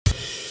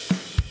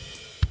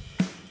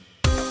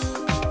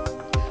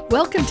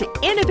Welcome to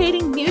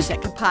Innovating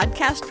Music, a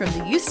podcast from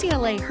the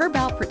UCLA Herb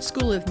Alpert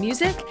School of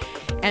Music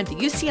and the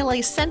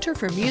UCLA Center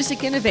for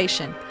Music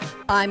Innovation.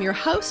 I'm your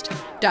host,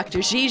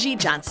 Dr. Gigi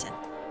Johnson.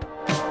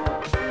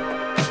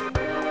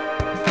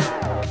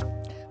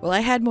 Well,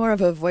 I had more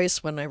of a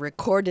voice when I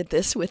recorded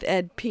this with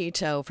Ed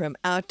Pito from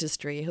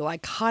Outdustry, who I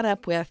caught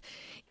up with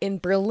in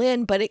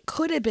Berlin, but it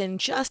could have been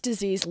just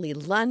as easily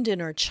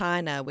London or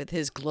China with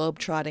his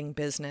globe-trotting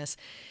business.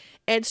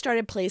 Ed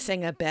started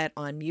placing a bet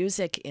on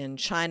music in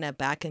China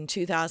back in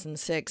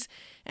 2006,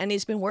 and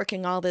he's been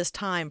working all this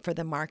time for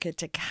the market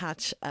to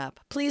catch up.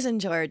 Please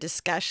enjoy our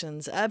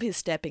discussions of his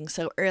stepping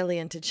so early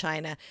into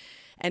China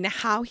and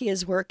how he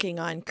is working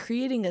on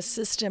creating a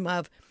system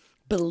of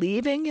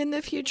believing in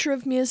the future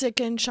of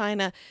music in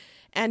China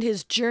and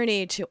his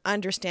journey to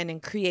understand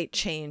and create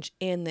change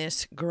in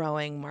this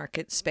growing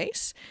market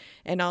space.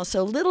 And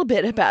also a little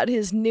bit about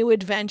his new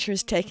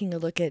adventures taking a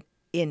look at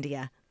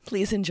India.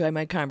 Please enjoy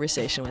my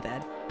conversation with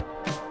Ed.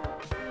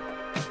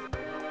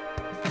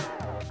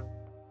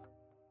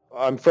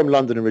 I'm from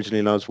London originally,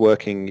 and I was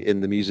working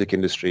in the music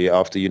industry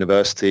after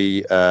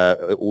university,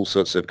 all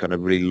sorts of kind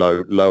of really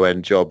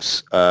low-end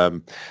jobs,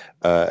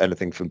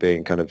 anything from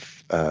being kind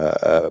of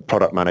a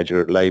product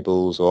manager at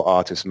labels or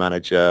artist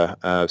manager,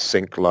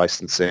 sync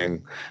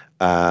licensing.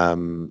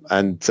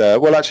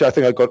 Actually, I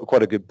think I got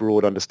quite a good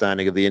broad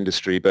understanding of the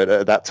industry. But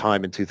at that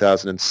time in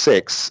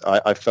 2006,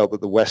 I felt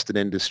that the Western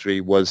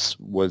industry was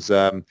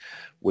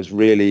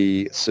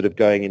really sort of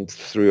going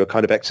through a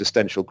kind of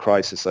existential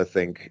crisis, I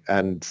think.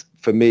 And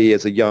for me,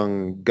 as a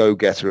young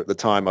go-getter at the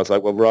time, I was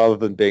like, well, rather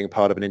than being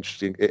part of an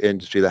interesting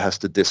industry that has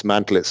to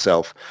dismantle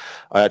itself,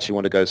 I actually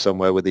want to go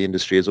somewhere where the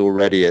industry is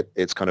already at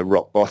its kind of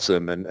rock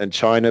bottom. And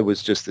China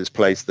was just this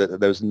place that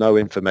there was no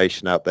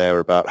information out there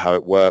about how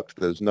it worked.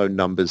 There was no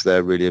numbers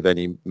there really of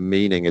any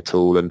meaning at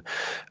all. And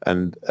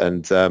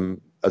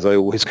as I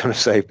always kind of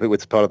say, but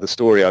it's part of the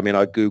story, I mean,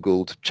 I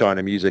Googled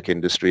China music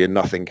industry and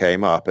nothing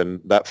came up. And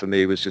that for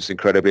me was just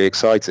incredibly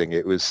exciting.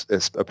 It was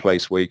a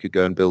place where you could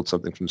go and build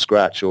something from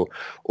scratch or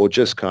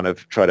just kind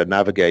of try to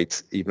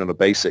navigate even on a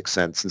basic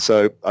sense. And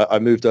so I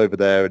moved over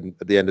there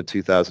at the end of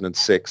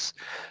 2006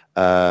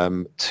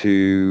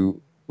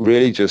 to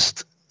really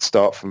just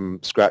start from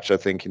scratch, I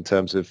think, in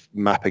terms of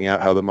mapping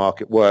out how the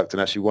market worked. And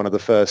actually one of the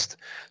first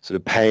sort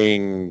of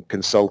paying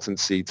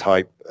consultancy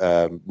type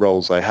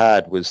roles I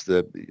had was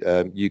the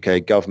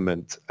UK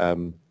government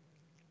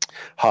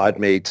hired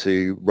me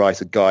to write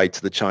a guide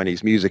to the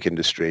Chinese music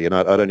industry. And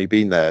I'd only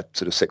been there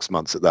sort of 6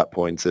 months at that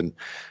point. And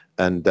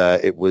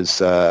it was,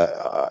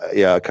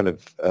 kind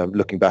of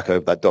looking back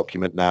over that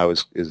document now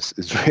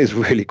is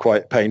really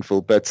quite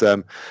painful. But I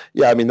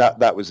mean,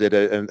 that was it.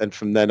 And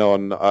from then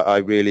on, I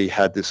really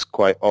had this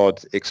quite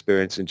odd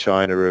experience in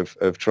China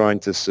of trying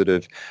to sort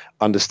of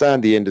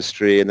understand the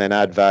industry and then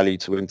add value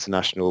to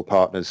international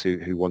partners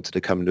who wanted to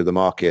come into the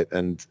market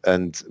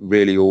and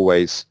really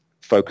always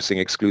focusing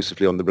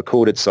exclusively on the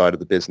recorded side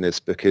of the business,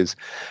 because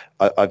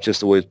I've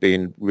just always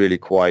been really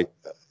quite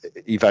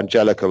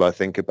evangelical, I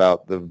think,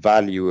 about the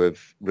value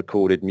of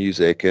recorded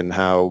music and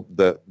how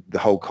the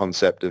whole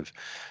concept of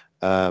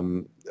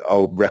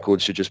old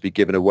records should just be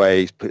given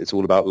away. It's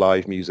all about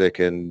live music,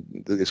 and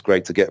it's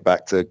great to get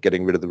back to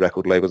getting rid of the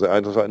record labels. I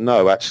was like,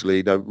 no,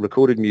 actually, no,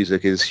 recorded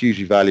music is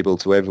hugely valuable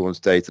to everyone's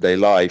day-to-day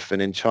life.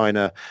 And in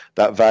China,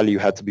 that value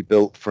had to be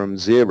built from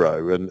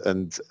zero.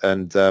 And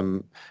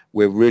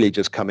we're really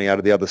just coming out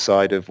of the other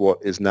side of what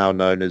is now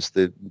known as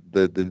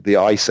the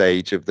ice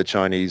age of the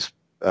Chinese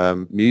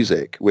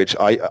music, which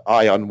I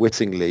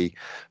unwittingly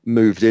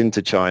moved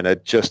into China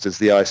just as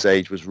the Ice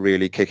Age was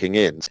really kicking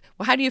in.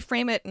 Well, how do you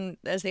frame it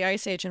as the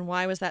Ice Age, and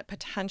why was that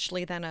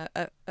potentially then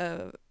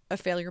a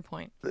failure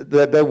point?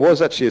 There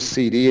was actually a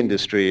CD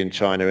industry in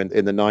China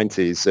in the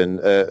 90s,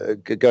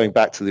 and going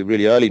back to the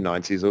really early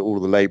 90s, all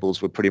of the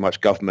labels were pretty much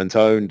government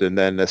owned, and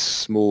then a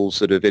small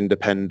sort of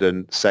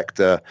independent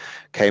sector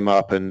came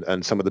up,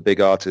 and some of the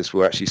big artists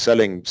were actually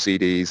selling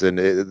CDs, and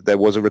there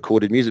was a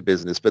recorded music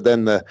business. But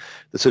then the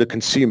sort of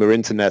consumer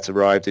internet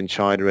arrived in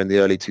China in the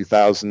early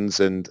 2000s,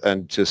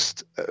 and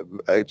just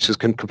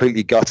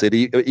completely gutted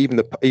even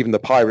the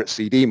pirate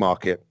CD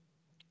market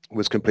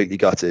was completely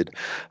gutted,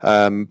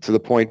 to the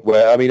point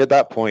where, I mean, at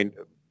that point,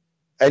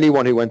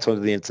 anyone who went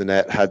onto the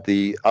internet had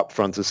the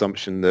upfront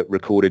assumption that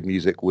recorded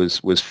music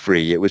was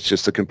free. It was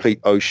just a complete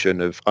ocean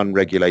of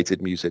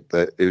unregulated music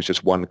that it was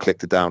just one click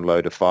to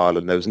download a file,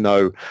 and there was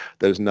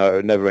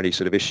never any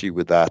sort of issue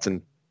with that.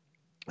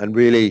 And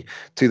really,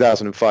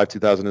 2005,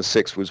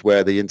 2006 was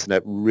where the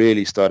internet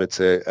really started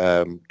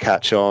to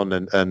catch on,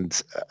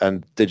 and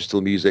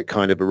digital music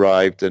kind of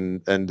arrived.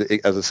 And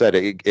as I said,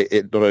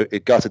 it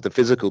gutted the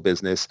physical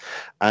business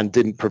and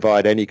didn't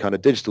provide any kind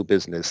of digital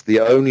business.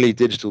 The only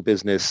digital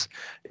business,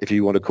 if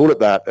you want to call it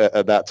that,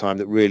 at that time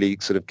that really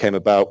sort of came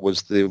about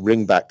was the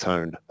ringback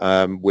tone,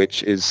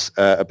 which is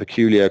a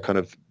peculiar kind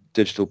of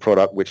digital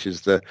product, which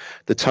is the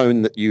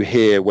tone that you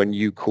hear when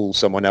you call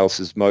someone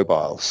else's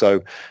mobile.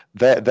 So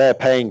they're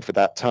paying for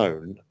that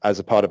tone as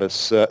a part of a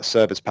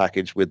service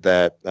package with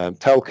their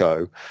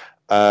telco.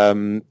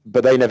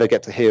 but they never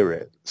get to hear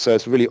it. So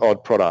it's a really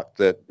odd product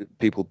that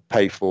people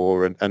pay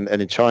for. And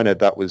in China,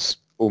 that was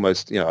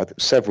almost,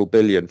 several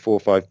billion, $4 or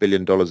 $5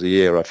 billion a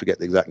year. I forget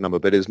the exact number,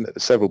 but it's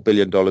several $1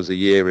 billion a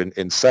year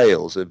in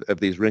sales of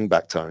these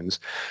ringback tones.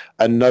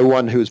 And no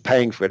one who was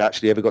paying for it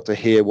actually ever got to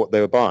hear what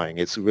they were buying.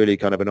 It's really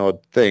kind of an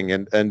odd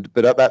thing.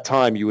 But at that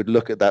time, you would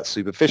look at that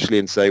superficially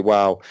and say,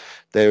 wow,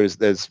 there's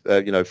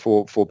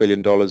 $4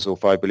 billion or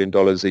 $5 billion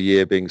a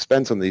year being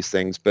spent on these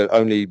things, but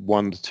only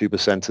 1% to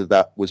 2% of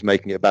that was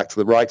making it back to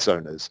the rights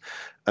owners.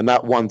 And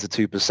that 1%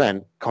 to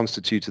 2%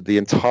 constituted the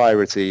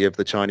entirety of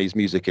the Chinese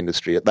music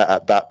industry at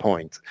that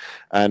point.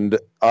 And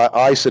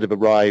I sort of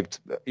arrived,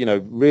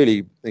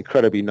 really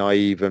incredibly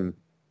naive, and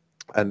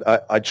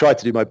I tried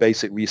to do my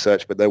basic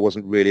research, but there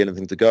wasn't really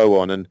anything to go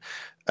on.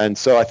 And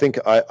so I think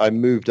I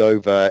moved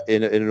over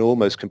in an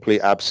almost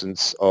complete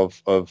absence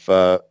of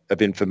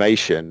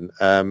information,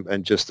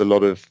 and just a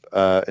lot of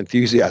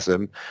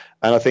enthusiasm.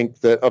 And I think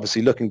that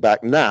obviously looking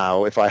back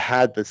now, if I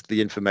had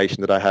the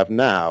information that I have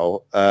now,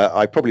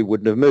 I probably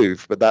wouldn't have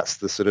moved. But that's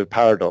the sort of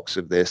paradox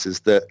of this, is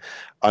that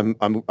I'm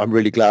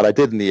really glad I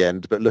did in the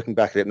end. But looking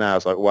back at it now,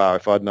 it's like, wow,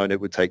 if I'd known it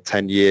would take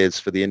 10 years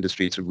for the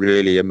industry to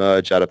really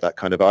emerge out of that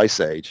kind of ice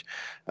age,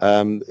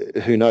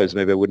 who knows?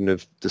 Maybe I wouldn't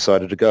have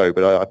decided to go.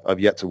 But I've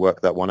yet to work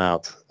that one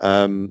out.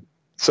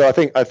 So I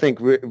think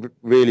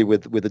really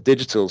with the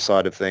digital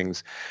side of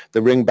things, the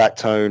ringback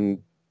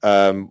tone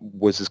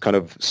was this kind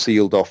of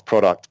sealed off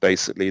product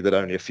basically that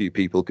only a few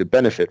people could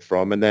benefit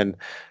from, and then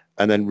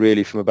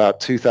really from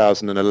about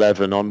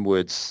 2011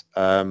 onwards,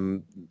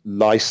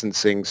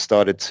 licensing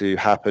started to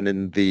happen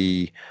in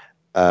the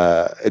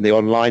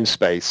online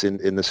space,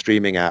 in the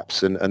streaming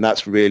apps, and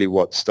that's really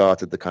what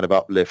started the kind of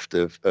uplift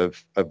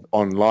of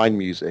online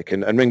music.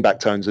 And ringback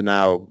tones are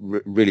now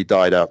really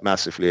died out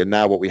massively, and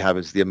now what we have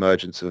is the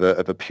emergence of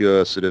a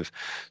pure sort of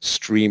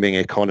streaming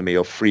economy,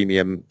 or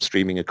freemium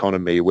streaming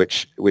economy,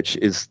 which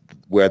is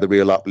where the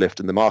real uplift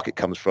in the market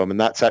comes from, and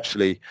that's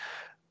actually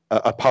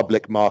a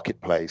public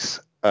marketplace,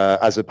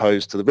 as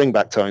opposed to the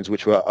ringback tones,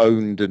 which were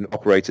owned and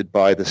operated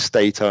by the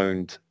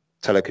state-owned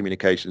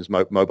telecommunications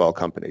mobile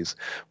companies,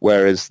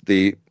 whereas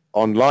the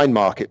online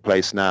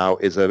marketplace now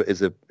is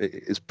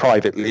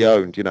privately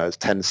owned. It's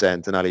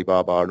Tencent and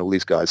Alibaba and all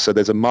these guys. So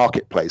there's a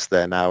marketplace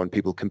there now, and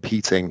people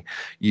competing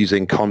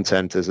using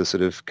content as a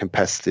sort of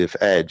competitive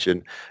edge,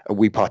 and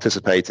we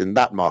participate in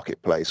that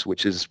marketplace,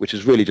 which is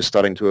really just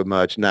starting to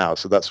emerge now.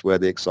 So that's where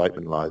the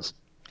excitement lies.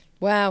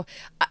 Wow.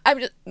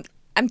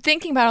 I'm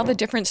thinking about all the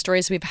different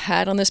stories we've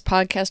had on this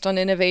podcast on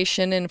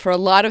innovation, and for a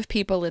lot of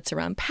people it's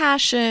around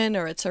passion,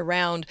 or it's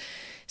around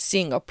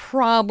seeing a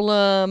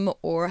problem,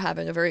 or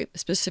having a very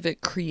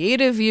specific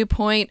creative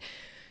viewpoint.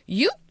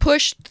 You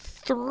pushed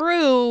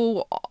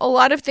through a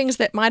lot of things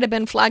that might have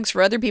been flags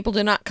for other people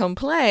to not come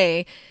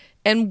play,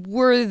 and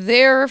were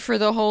there for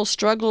the whole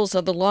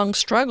long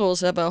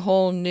struggles of a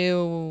whole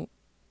new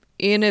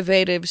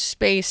innovative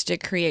space to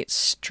create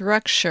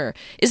structure.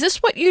 Is this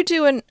what you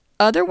do in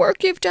other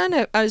work you've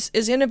done?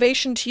 Is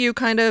innovation to you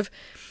kind of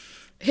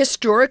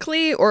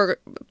historically or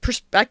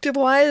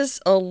perspective-wise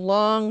a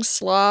long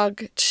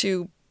slog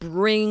to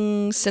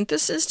bring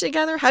synthesis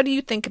together? How do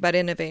you think about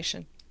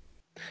innovation?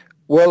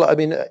 Well, I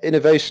mean,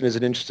 innovation is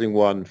an interesting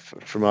one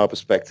from our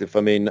perspective. I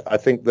mean, I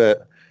think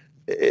that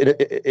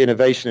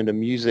innovation in a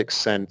music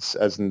sense,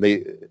 as in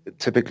the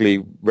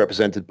typically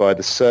represented by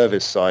the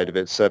service side of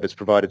it, service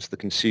provided to the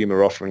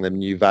consumer, offering them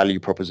new value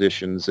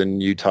propositions and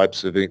new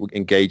types of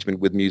engagement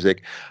with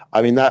music.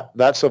 I mean,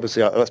 that's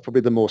obviously, that's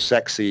probably the more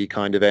sexy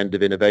kind of end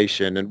of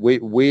innovation. And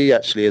we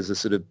actually, as a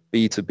sort of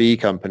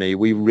B2B company,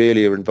 we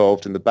really are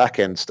involved in the back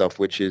end stuff,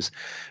 which is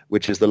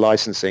the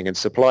licensing and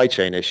supply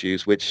chain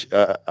issues, which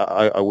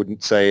I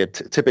wouldn't say are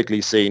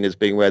typically seen as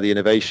being where the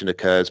innovation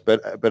occurs,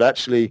 but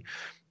actually,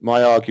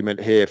 my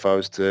argument here, if I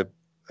was to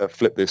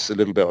flip this a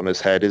little bit on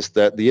its head, is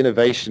that the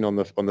innovation on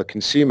the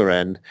consumer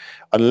end,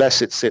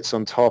 unless it sits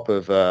on top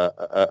of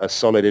a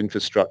solid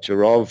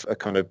infrastructure of a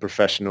kind of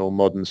professional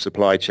modern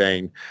supply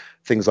chain,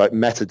 things like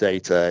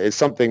metadata, is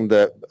something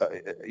that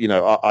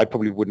I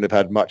probably wouldn't have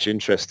had much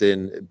interest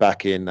in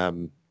back in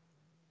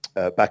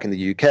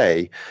the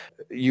UK.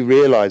 You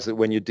realize that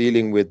when you're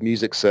dealing with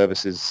music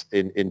services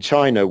in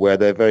China, where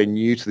they're very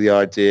new to the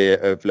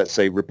idea of, let's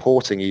say,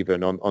 reporting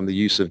even on the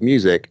use of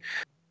music,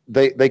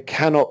 they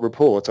cannot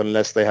report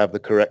unless they have the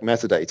correct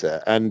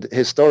metadata. And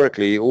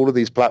historically, all of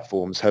these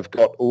platforms have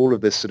got all of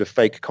this sort of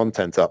fake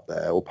content up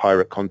there, or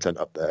pirate content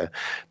up there,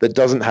 that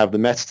doesn't have the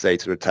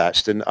metadata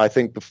attached. And I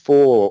think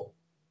before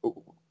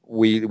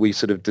we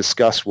sort of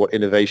discuss what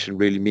innovation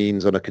really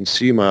means on a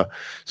consumer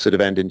sort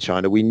of end in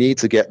China, we need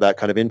to get that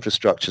kind of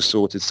infrastructure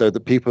sorted so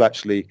that people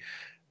actually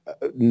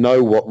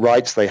know what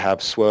rights they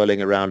have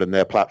swirling around in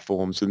their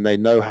platforms, and they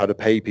know how to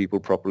pay people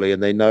properly,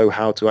 and they know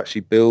how to actually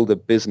build a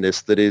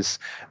business that is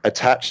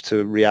attached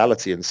to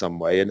reality in some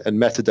way. And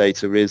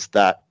metadata is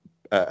that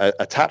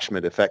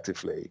attachment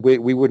effectively.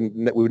 We would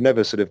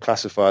never sort of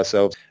classify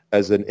ourselves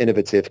as an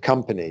innovative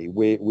company.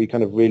 We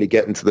kind of really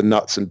get into the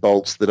nuts and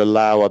bolts that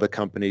allow other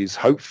companies,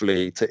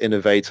 hopefully, to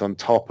innovate on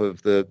top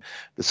of the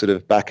sort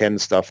of back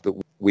end stuff that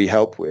we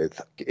help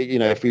with. You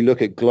know, if we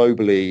look at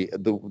globally,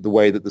 the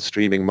way that the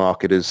streaming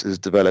market has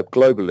developed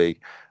globally,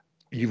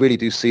 you really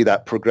do see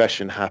that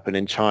progression happen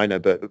in China,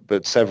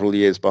 but several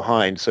years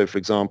behind. So, for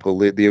example,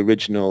 the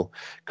original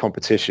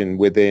competition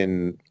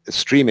within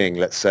streaming,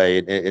 let's say,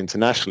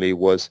 internationally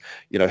was,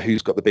 you know,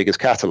 who's got the biggest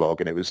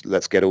catalog? And it was,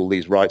 let's get all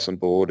these rights on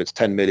board. It's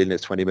 10 million,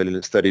 it's 20 million,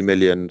 it's 30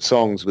 million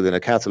songs within a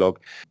catalog.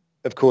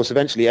 Of course,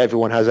 eventually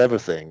everyone has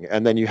everything.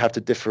 And then you have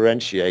to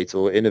differentiate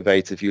or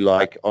innovate, if you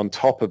like, on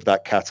top of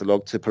that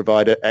catalog to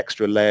provide an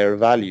extra layer of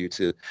value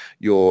to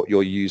your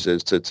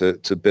users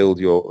to build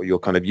your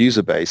kind of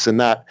user base. And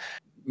that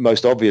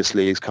most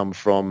obviously has come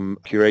from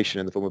curation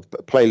in the form of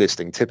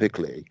playlisting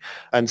typically.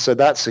 And so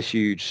that's a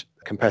huge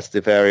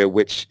competitive area,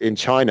 which in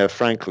China,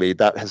 frankly,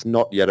 that has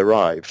not yet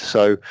arrived.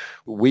 So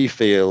we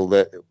feel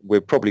that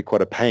we're probably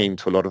quite a pain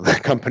to a lot of the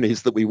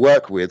companies that we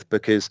work with,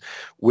 because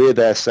we're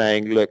there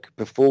saying, look,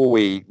 before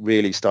we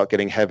really start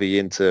getting heavy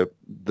into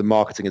the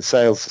marketing and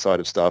sales side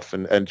of stuff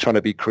and trying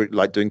to be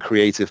like doing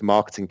creative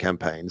marketing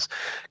campaigns,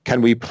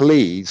 can we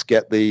please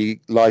get the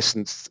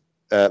license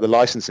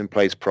in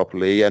place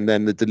properly, and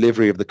then the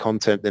delivery of the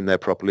content in there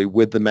properly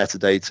with the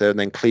metadata, and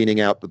then cleaning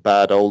out the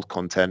bad old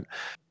content.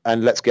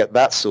 And let's get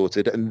that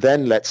sorted, and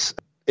then let's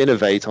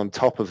innovate on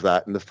top of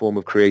that in the form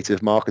of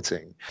creative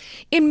marketing.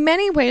 In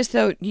many ways,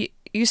 though,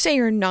 you say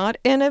you're not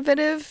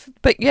innovative,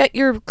 but yet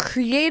you're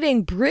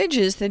creating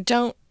bridges that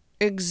don't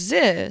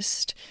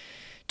exist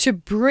to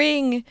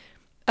bring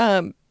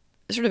sort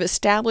of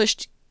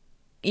established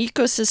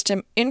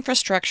ecosystem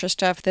infrastructure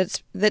stuff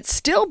that's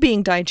still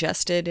being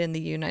digested in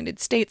the United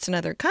States and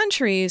other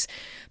countries,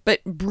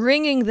 but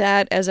bringing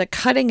that as a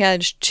cutting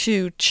edge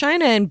to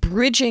China and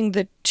bridging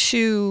the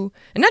two,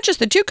 and not just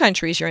the two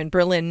countries. You're in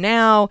Berlin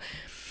now.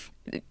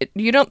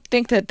 You don't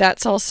think that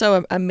that's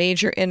also a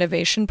major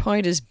innovation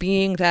point, is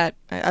being that,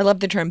 I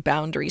love the term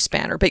boundary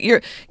spanner, but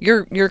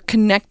you're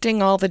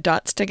connecting all the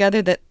dots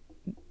together.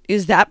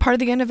 Is that part of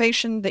the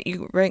innovation that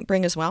you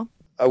bring as well?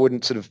 I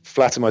wouldn't sort of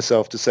flatter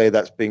myself to say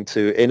that's being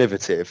too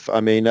innovative. I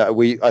mean,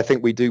 I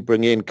think we do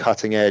bring in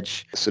cutting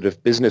edge sort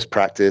of business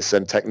practice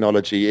and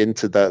technology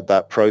into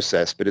that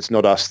process, but it's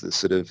not us that's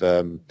sort of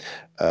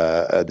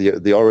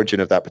the origin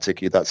of that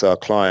particularly. That's our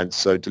clients.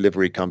 So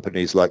delivery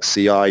companies like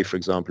CI, for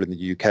example, in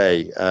the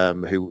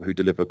UK, who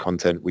deliver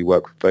content, we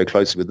work very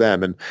closely with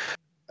them. And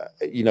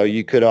you know,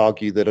 you could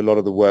argue that a lot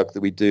of the work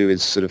that we do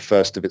is sort of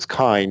first of its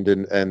kind,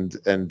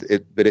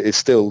 but it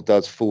still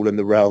does fall in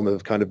the realm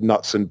of kind of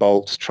nuts and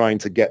bolts, trying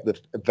to get the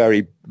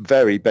very,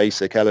 very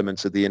basic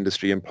elements of the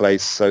industry in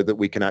place so that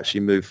we can actually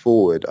move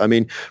forward. I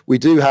mean, we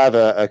do have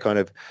a kind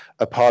of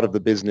a part of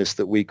the business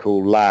that we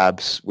call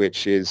labs,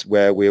 which is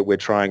where we're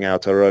trying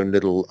out our own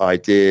little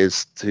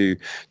ideas to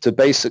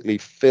basically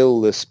fill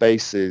the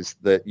spaces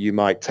that you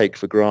might take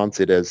for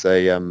granted as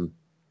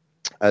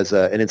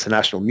an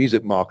international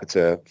music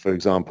marketer, for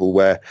example,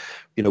 where,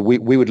 you know,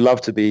 we would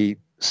love to be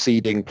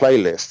seeding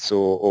playlists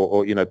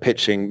or you know,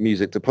 pitching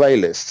music to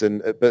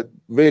playlists, but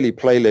really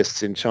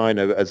playlists in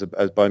China as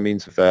by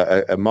means of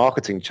a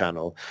marketing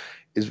channel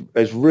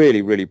is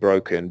really, really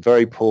broken,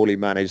 very poorly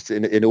managed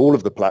in all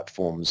of the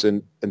platforms,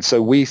 and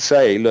so we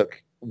say,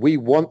 look, we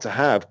want to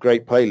have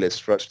great playlists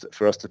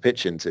for us to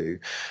pitch into.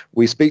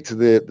 We speak to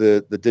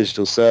the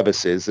digital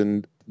services,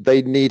 and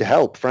they need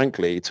help,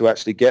 frankly, to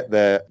actually get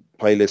their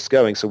playlists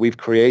going. So we've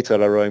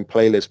created our own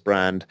playlist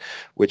brand,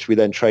 which we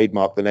then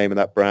trademarked the name of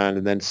that brand,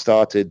 and then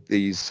started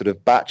these sort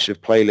of batch of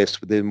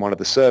playlists within one of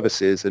the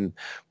services. And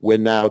we're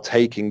now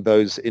taking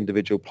those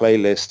individual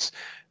playlists,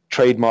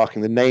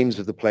 trademarking the names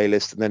of the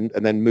playlist,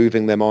 and then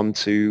moving them on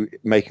to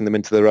making them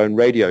into their own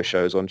radio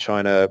shows on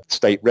China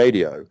State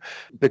Radio,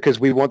 because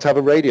we want to have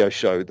a radio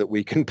show that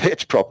we can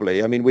pitch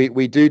properly. I mean,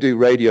 we do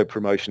radio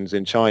promotions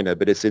in China,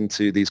 but it's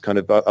into these kind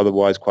of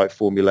otherwise quite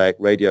formulaic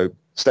radio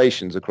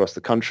stations across the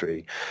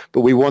country.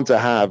 But we want to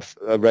have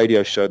a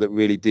radio show that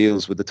really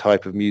deals with the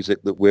type of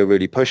music that we're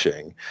really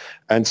pushing.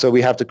 And so we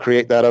have to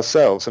create that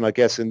ourselves. And I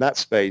guess in that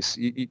space,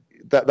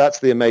 that's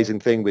the amazing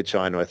thing with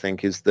China, I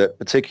think, is that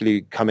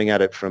particularly coming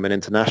at it from an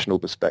international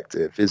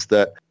perspective, is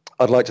that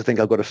I'd like to think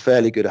I've got a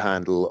fairly good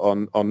handle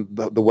on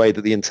the way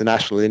that the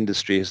international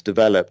industry has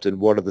developed and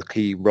what are the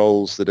key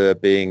roles that are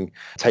being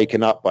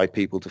taken up by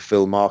people to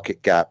fill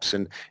market gaps.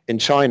 And in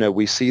China,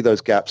 we see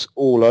those gaps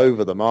all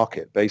over the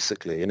market,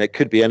 basically. And it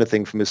could be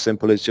anything from as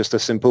simple as just a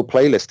simple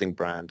playlisting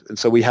brand. And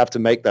so we have to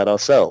make that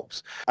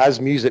ourselves. As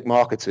music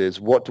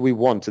marketers, what do we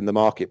want in the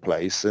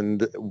marketplace,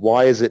 and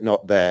why is it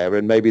not there?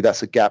 And maybe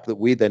that's a gap that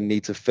we then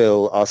need to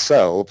fill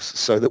ourselves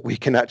so that we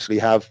can actually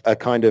have a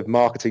kind of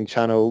marketing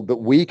channel that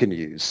we can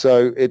use.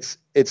 So it's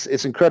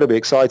incredibly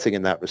exciting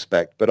in that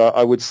respect. But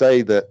I would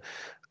say that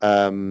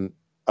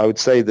I would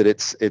say that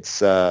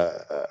it's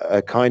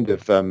a kind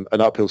of an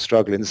uphill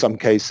struggle in some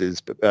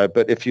cases.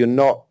 But if you're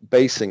not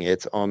basing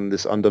it on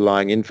this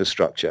underlying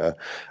infrastructure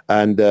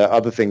and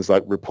other things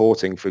like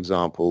reporting, for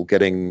example,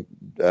 getting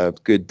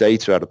good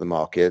data out of the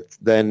market,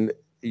 then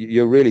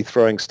you're really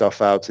throwing stuff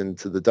out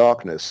into the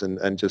darkness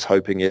and just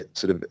hoping it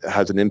sort of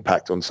has an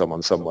impact on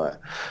someone somewhere.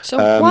 So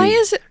why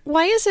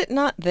is it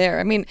not there?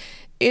 I mean,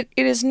 it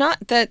is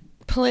not that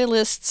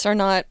playlists are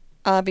not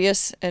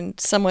obvious and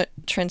somewhat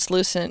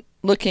translucent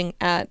looking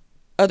at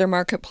other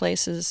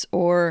marketplaces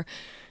or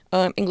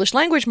English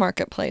language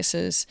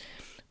marketplaces.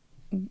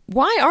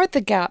 Why are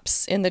the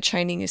gaps in the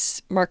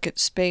Chinese market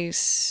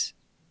space?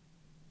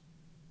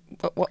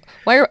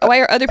 Why are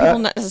other people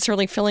not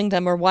necessarily filling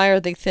them, or why are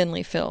they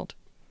thinly filled?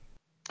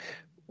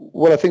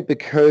 Well, I think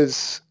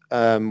because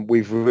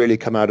we've really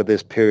come out of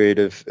this period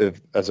of,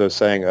 as I was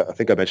saying, I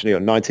think I mentioned,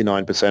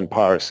 99%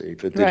 piracy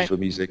for digital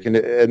music. And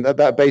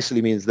that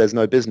basically means there's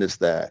no business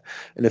there.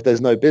 And if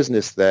there's no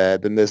business there,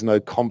 then there's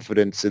no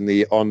confidence in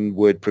the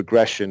onward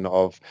progression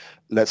of,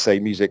 let's say,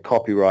 music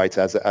copyright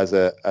as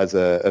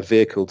a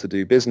vehicle to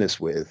do business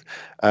with.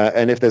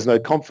 And if there's no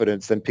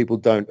confidence, then people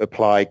don't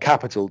apply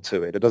capital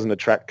to it. It doesn't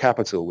attract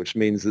capital, which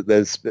means that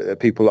there's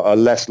people are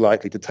less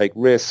likely to take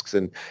risks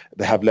and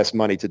they have less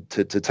money to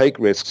take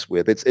risks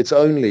with. It's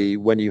only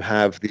when you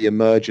have the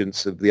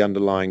emergence of the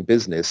underlying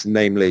business,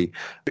 namely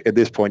at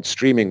this point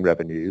streaming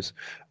revenues,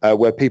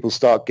 where people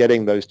start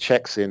getting those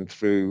checks in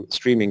through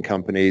streaming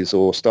companies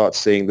or start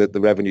seeing that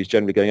the revenues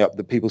generally going up,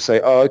 that people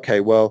say, oh, okay,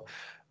 well,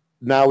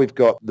 now we've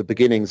got the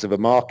beginnings of a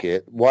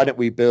market. Why don't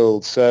we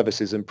build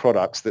services and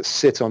products that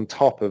sit on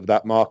top of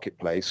that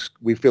marketplace?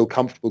 We feel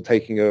comfortable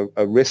taking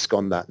a risk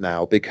on that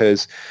now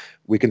because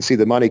we can see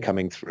the money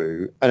coming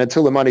through. And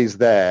until the money's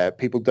there,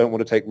 people don't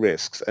want to take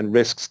risks, and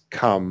risks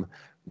come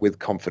with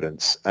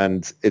confidence.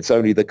 And it's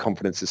only the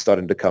confidence is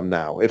starting to come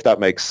now, if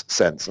that makes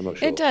sense. I'm not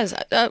sure. It does.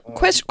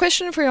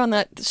 Question for you on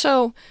that.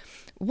 So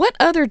what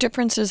other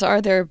differences are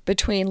there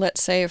between,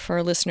 let's say, for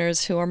our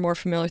listeners who are more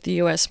familiar with the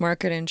U.S.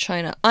 market and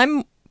China?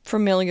 I'm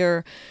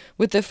familiar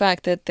with the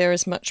fact that there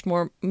is much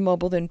more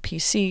mobile than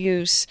PC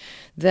use,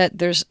 that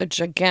there's a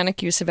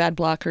gigantic use of ad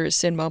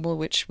blockers in mobile,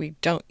 which we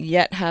don't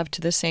yet have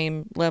to the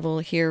same level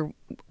here.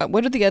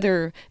 What are the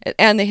other,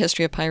 and the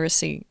history of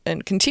piracy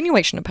and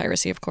continuation of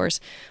piracy, of course,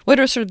 what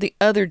are sort of the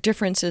other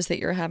differences that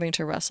you're having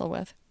to wrestle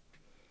with?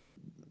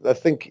 I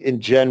think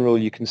in general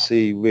you can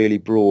see really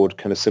broad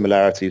kind of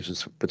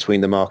similarities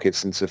between the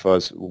markets insofar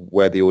as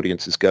where the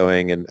audience is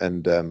going and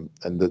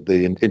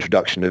the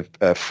introduction of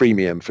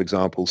freemium, for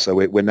example. So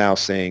we're now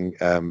seeing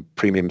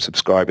premium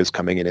subscribers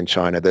coming in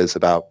China. There's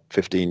about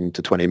 15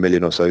 to 20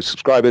 million or so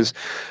subscribers.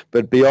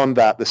 But beyond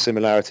that, the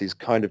similarities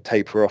kind of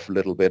taper off a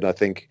little bit. And I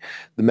think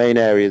the main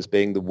areas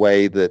being the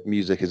way that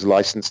music is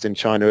licensed in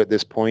China at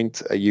this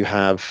point. You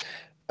have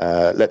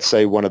let's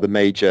say one of the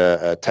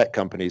major tech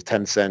companies,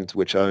 Tencent,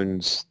 which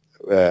owns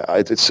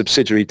its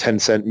subsidiary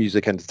Tencent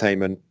Music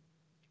Entertainment,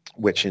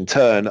 which in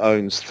turn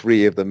owns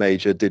three of the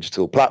major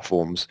digital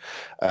platforms,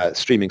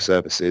 streaming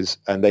services,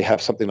 and they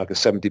have something like a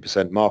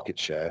 70% market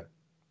share.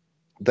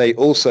 They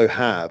also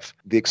have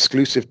the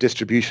exclusive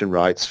distribution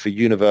rights for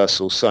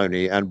Universal,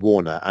 Sony, and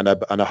Warner, and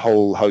a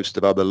whole host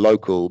of other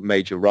local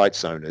major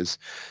rights owners.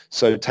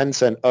 So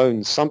Tencent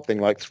owns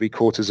something like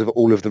three-quarters of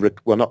all of the,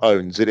 well, not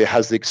owns, it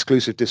has the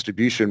exclusive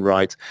distribution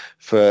right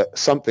for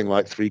something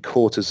like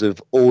three-quarters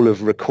of all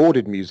of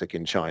recorded music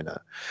in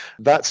China.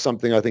 That's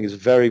something I think is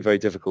very, very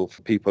difficult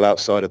for people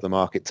outside of the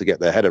market to get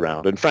their head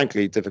around, and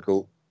frankly,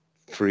 difficult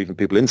for even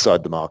people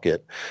inside the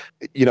market.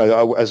 You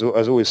know, as I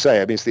always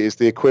say, I mean, it's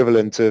the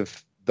equivalent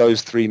of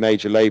those three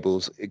major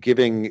labels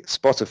giving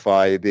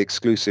Spotify the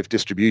exclusive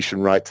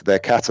distribution right to their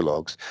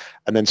catalogs,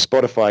 and then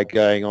Spotify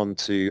going on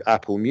to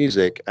Apple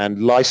Music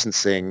and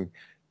licensing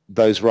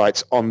those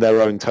rights on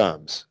their own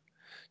terms.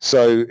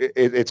 So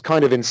it's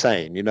kind of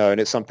insane, you know,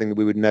 and it's something that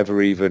we would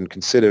never even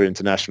consider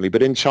internationally.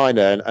 But in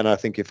China, and I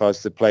think if I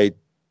was to play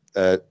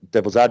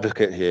devil's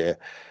advocate here,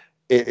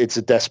 it's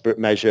a desperate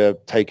measure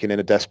taken in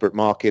a desperate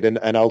market.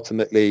 And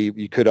ultimately,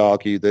 you could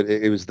argue that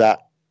it was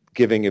that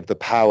giving of the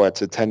power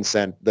to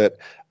Tencent that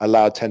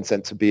allowed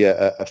Tencent to be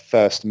a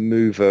first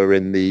mover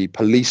in the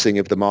policing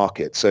of the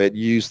market. So it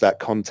used that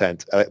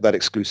content, that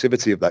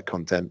exclusivity of that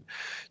content,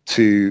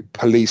 to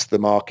police the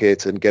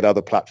market and get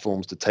other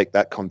platforms to take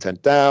that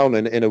content down.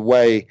 And in a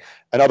way,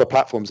 and other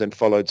platforms then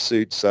followed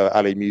suit. So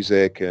Ali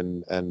Music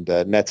and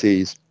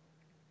NetEase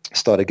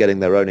started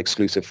getting their own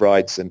exclusive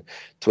rights, and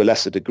to a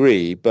lesser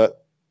degree.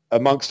 But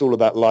amongst all of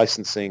that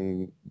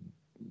licensing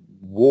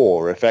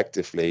war,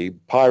 effectively,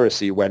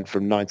 piracy went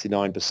from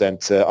 99%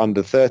 to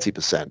under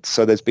 30%.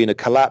 So there's been a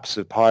collapse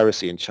of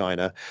piracy in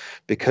China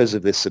because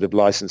of this sort of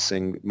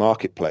licensing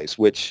marketplace,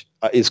 which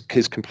is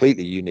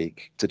completely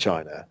unique to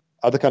China.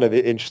 Other kind of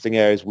interesting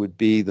areas would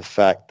be the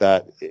fact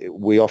that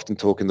we often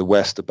talk in the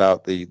West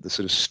about the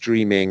sort of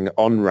streaming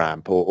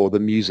on-ramp or the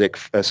music,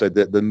 so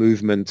the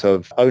movement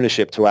of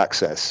ownership to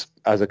access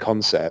as a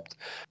concept.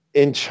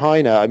 In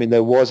China, I mean,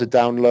 there was a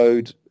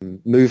download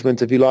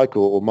movement, if you like,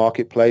 or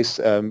marketplace.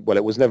 Well,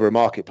 it was never a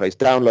marketplace.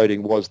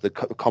 Downloading was the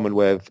common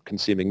way of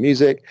consuming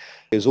music.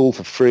 It was all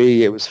for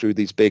free. It was through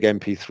these big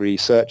MP3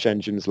 search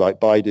engines like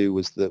Baidu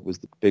was the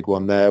big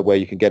one there, where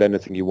you can get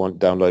anything you want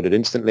downloaded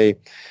instantly.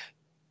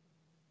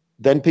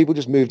 Then people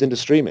just moved into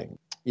streaming.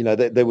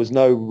 There was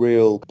no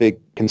real big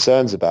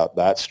concerns about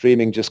that.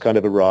 Streaming just kind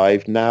of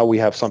arrived. Now we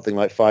have something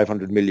like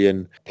 500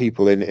 million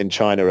people in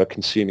China are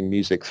consuming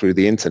music through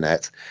the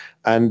internet.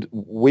 And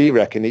we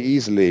reckon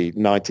easily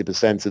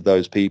 90% of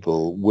those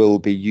people will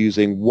be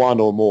using one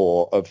or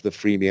more of the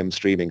freemium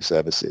streaming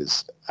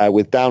services,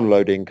 with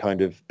downloading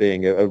kind of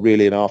being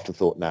really an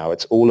afterthought now.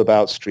 It's all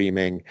about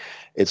streaming.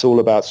 It's all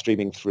about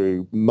streaming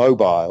through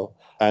mobile.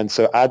 And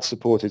so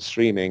ad-supported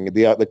streaming,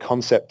 the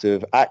concept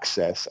of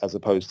access as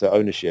opposed to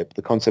ownership,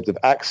 the concept of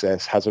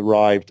access has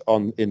arrived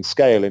in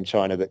scale in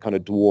China that kind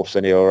of dwarfs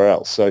anywhere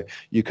else. So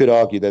you could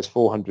argue there's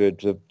 400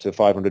 to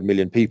 500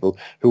 million people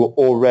who are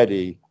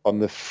already on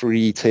the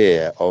free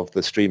tier of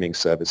the streaming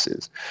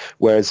services.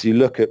 Whereas you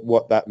look at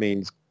what that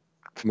means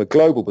from a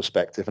global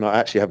perspective, and I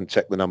actually haven't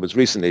checked the numbers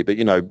recently, but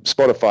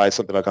Spotify is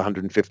something like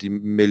 150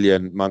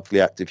 million monthly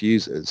active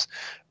users,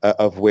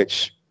 of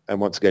which, and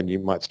once again, you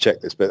might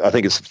check this, but I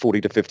think it's 40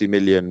 to 50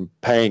 million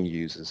paying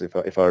users,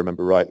 if I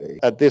remember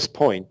rightly. At this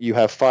point, you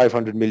have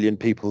 500 million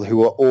people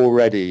who are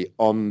already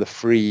on the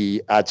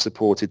free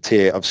ad-supported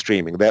tier of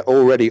streaming. They're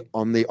already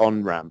on the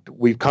on-ramp.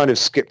 We've kind of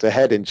skipped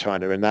ahead in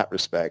China in that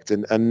respect.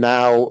 And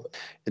now,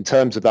 in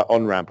terms of that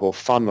on-ramp or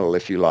funnel,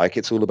 if you like,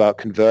 it's all about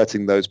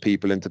converting those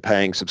people into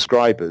paying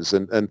subscribers.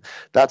 And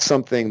that's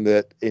something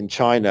that in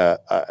China,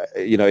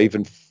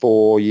 even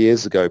 4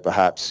 years ago,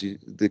 perhaps,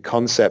 the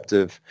concept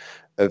of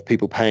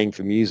people paying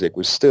for music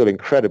was still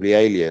incredibly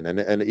alien.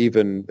 And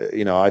even,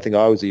 I think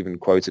I was even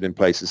quoted in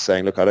places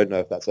saying, look, I don't know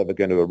if that's ever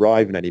going to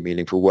arrive in any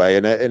meaningful way.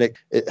 And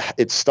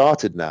it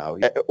started now.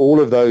 All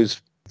of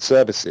those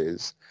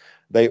services,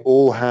 they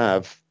all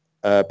have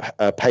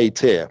a paid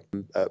tier,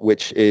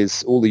 which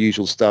is all the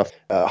usual stuff,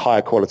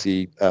 higher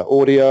quality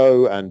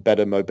audio and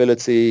better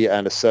mobility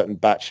and a certain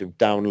batch of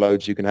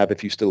downloads you can have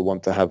if you still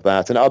want to have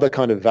that, and other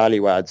kind of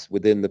value adds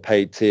within the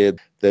paid tier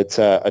that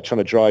are trying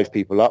to drive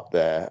people up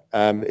there.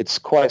 It's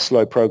quite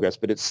slow progress,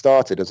 but it's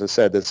started. As I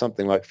said, there's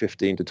something like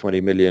 15 to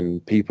 20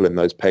 million people in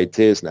those paid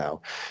tiers now.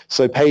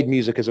 So paid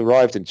music has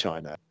arrived in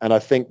China. And I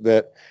think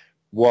that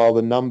while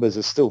the numbers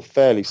are still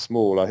fairly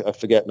small, I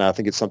forget now, I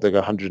think it's something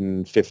like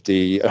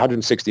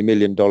 $160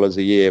 million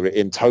a year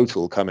in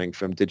total coming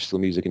from digital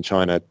music in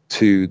China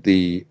to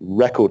the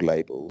record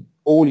label.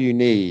 All you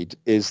need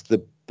is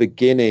the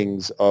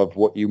beginnings of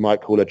what you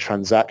might call a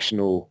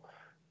transactional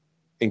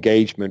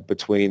engagement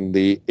between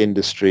the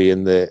industry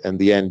and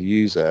the end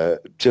user,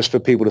 just for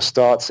people to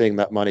start seeing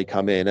that money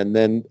come in, and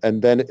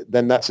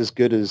then that's as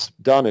good as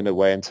done in a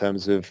way in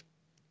terms of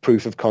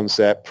proof of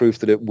concept, proof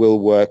that it will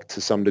work to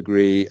some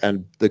degree,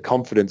 and the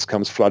confidence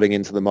comes flooding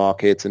into the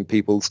market and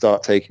people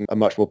start taking a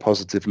much more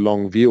positive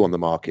long view on the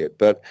market.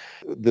 But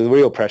the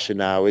real pressure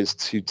now is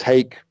to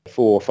take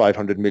 400 or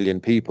 500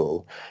 million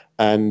people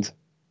and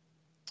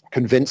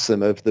convince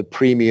them of the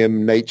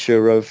premium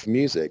nature of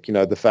music.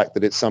 The fact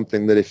that it's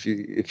something that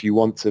if you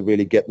want to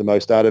really get the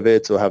most out of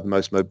it or have the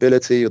most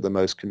mobility or the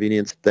most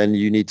convenience, then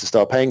you need to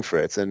start paying for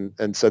it.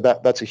 And so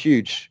that's a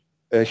huge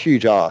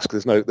ask.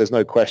 There's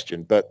no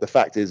question. But the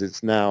fact is,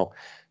 it's now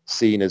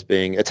seen as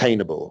being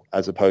attainable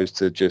as opposed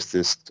to just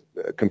this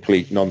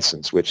complete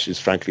nonsense, which is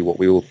frankly what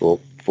we all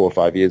thought 4 or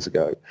 5 years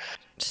ago.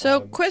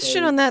 So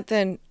question on that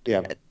then.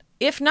 Yeah.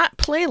 If not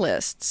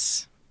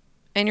playlists,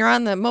 and you're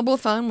on the mobile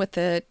phone with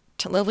the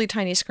lovely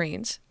tiny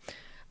screens,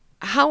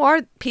 how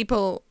are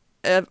people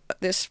of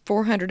this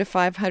 400 to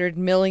 500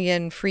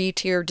 million free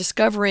tier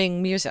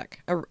discovering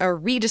music or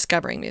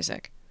rediscovering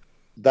music?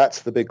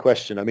 That's the big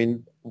question. I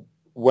mean,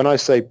 when I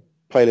say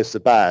playlists are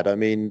bad, I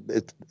mean,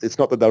 it's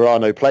not that there are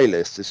no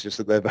playlists, it's just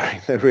that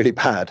they're really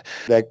bad.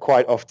 They're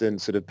quite often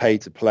sort of pay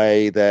to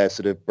play. They're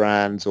sort of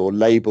brands or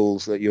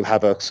labels that you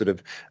have a sort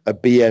of a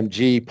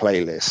BMG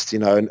playlist,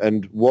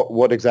 and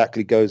what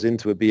exactly goes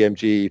into a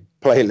BMG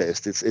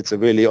playlist? It's a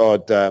really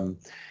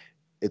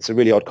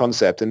odd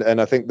concept.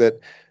 And I think that,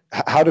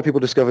 how do people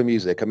discover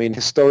music? I mean,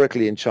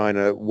 historically in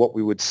China, what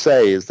we would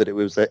say is that it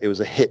was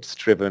a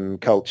hits-driven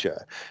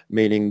culture,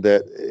 meaning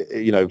that,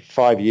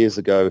 5 years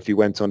ago, if you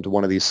went onto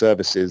one of these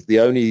services, the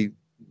only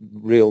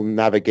real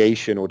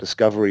navigation or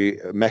discovery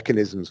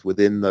mechanisms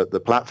within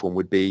the platform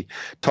would be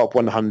top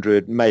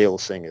 100 male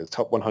singers,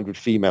 top 100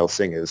 female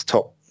singers,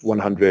 top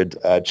 100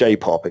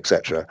 J-pop,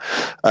 etc.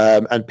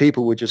 And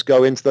people would just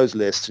go into those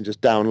lists and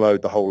just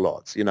download the whole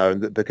lot,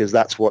 because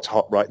that's what's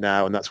hot right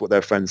now and that's what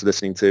their friends are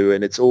listening to,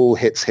 and it's all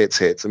hits.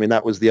 I mean,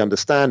 that was the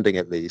understanding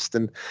at least.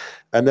 And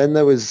then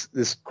there was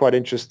this quite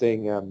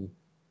interesting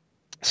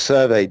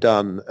survey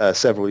done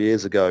several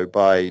years ago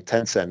by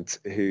Tencent,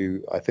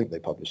 who I think they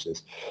published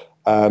this,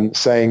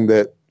 saying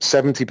that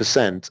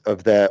 70%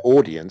 of their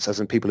audience,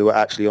 as in people who are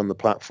actually on the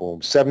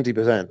platform,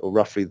 70% or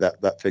roughly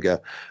that figure,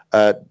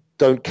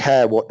 don't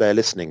care what they're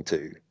listening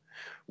to,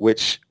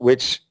 which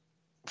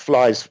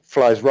flies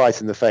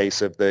right in the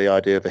face of the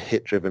idea of a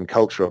hit-driven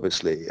culture.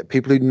 Obviously,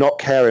 people who not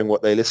caring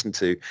what they listen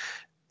to.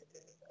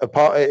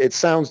 It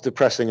sounds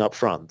depressing up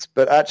front,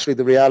 but actually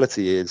the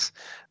reality is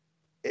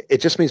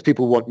it just means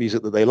people want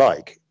music that they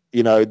like.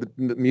 The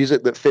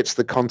music that fits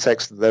the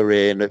context that they're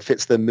in, it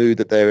fits the mood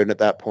that they're in at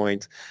that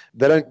point.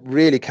 They don't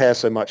really care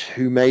so much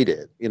who made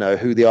it,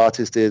 who the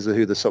artist is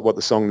or what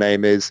the song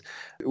name is,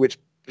 which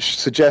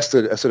suggests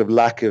a sort of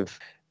lack of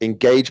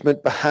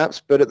engagement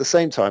perhaps, but at the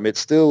same time, it's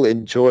still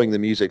enjoying the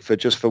music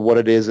for what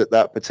it is at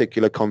that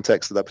particular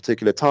context, at that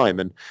particular time.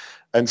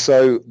 And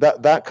so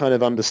that kind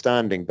of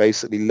understanding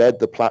basically led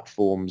the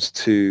platforms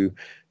to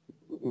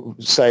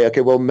say,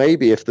 okay, well,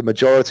 maybe if the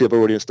majority of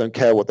our audience don't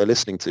care what they're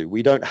listening to,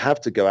 we don't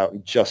have to go out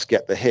and just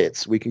get the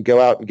hits. We can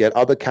go out and get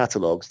other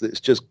catalogs that's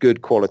just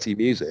good quality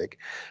music,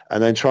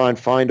 and then try and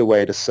find a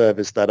way to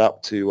service that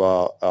up to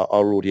our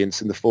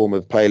audience in the form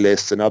of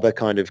playlists and other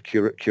kind of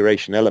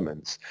curation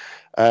elements.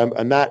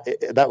 And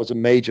that was a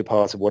major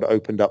part of what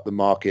opened up the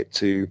market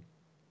to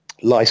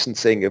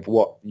licensing of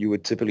what you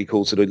would typically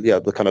call sort of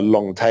the kind of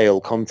long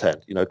tail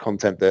content,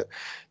 content that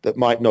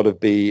might not have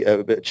been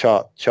a bit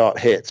chart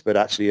hits, but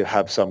actually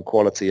have some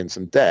quality and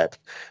some depth.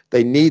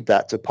 They need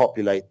that to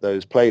populate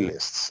those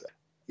playlists.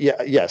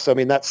 Yes, I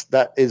mean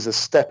that is a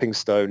stepping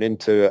stone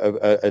into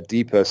a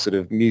deeper sort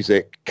of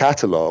music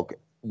catalog,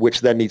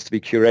 which then needs to be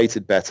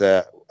curated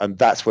better. And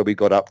that's where we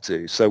got up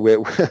to. So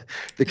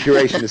the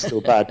curation is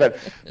still bad.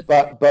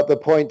 But the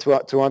point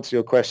to answer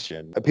your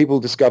question,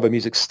 people discover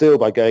music still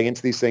by going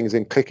into these things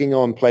and clicking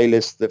on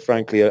playlists that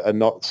frankly are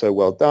not so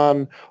well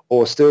done,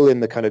 or still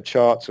in the kind of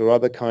charts or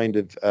other kind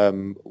of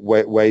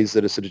ways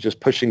that are sort of just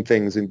pushing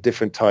things in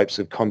different types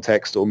of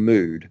context or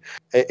mood.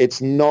 It's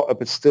not a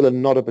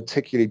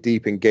particularly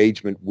deep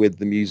engagement with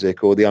the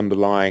music or the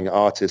underlying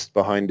artist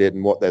behind it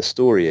and what their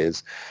story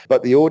is.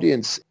 But the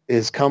audience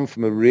has come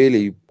from a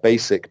really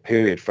basic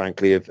period,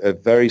 frankly, of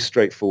very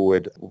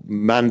straightforward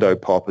Mando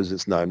pop, as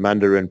it's known,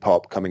 Mandarin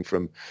pop coming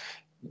from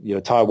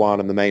Taiwan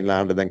and the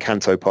mainland, and then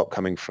Canto pop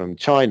coming from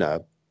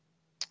China.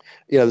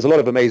 There's a lot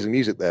of amazing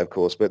music there, of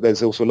course, but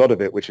there's also a lot of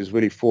it which is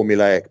really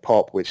formulaic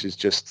pop, which is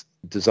just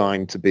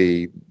designed to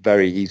be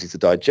very easy to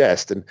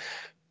digest. And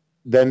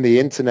then the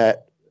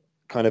internet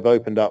kind of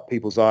opened up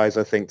people's eyes,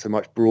 I think, to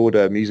much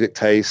broader music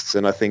tastes.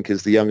 And I think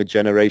as the younger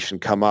generation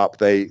come up,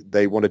 they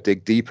want to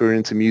dig deeper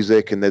into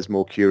music, and there's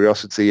more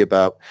curiosity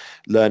about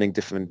learning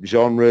different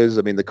genres.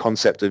 I mean, the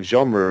concept of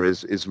genre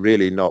is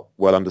really not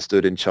well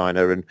understood in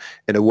China. And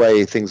in a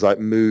way, things like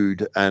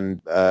mood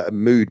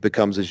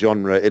becomes a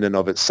genre in and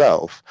of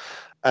itself.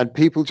 And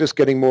people just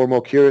getting more and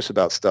more curious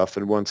about stuff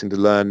and wanting to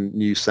learn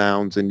new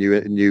sounds and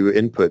new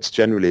inputs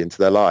generally into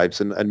their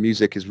lives. And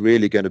music is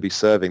really going to be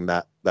serving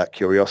that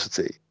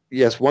curiosity.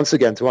 Yes, once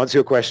again, to answer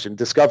your question,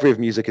 discovery of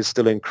music is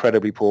still an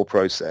incredibly poor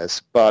process,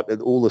 but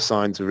all the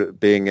signs of it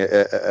being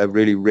a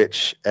really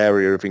rich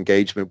area of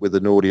engagement with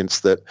an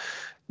audience that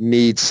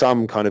needs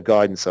some kind of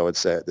guidance, I would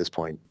say, at this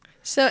point.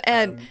 So,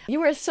 Ed, you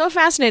were so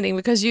fascinating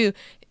because you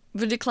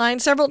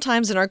declined several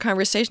times in our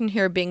conversation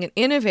here being an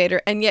innovator,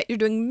 and yet you're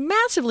doing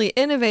massively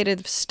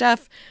innovative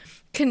stuff,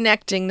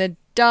 connecting the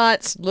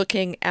dots,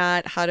 looking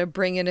at how to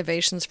bring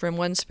innovations from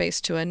one space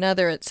to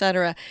another,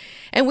 etc.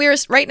 And we're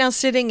right now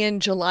sitting in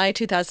July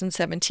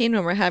 2017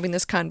 when we're having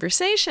this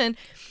conversation,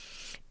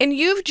 and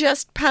you've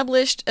just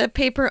published a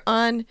paper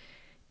on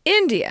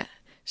India.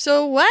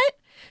 So what?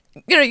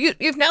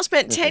 You've now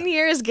spent 10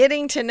 years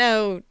getting to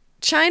know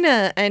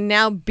China and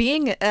now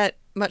being at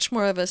much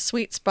more of a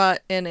sweet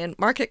spot and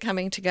market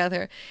coming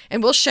together.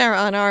 And we'll share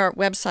on our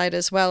website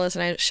as well as,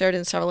 and I shared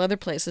in several other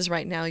places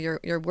right now,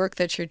 your work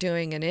that you're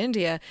doing in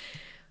India.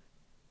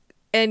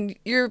 And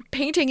you're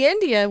painting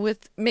India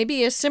with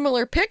maybe a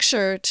similar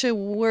picture to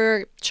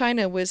where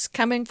China was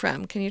coming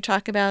from. Can you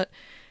talk about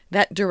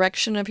that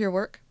direction of your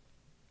work?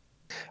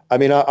 I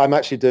mean, I'm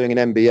actually doing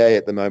an MBA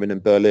at the moment in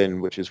Berlin,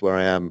 which is where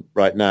I am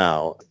right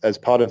now. As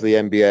part of the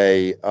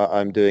MBA,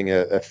 I'm doing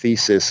a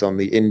thesis on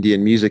the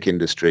Indian music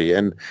industry.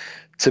 And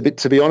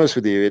to be honest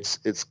with you, it's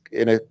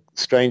in a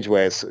strange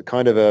way, it's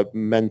kind of a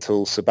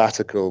mental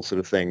sabbatical sort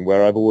of thing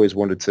where I've always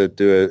wanted to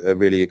do a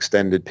really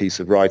extended piece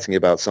of writing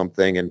about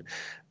something.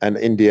 And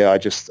India, I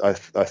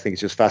think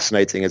it's just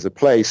fascinating as a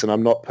place, and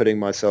I'm not putting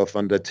myself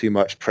under too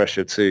much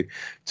pressure to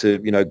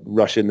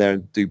rush in there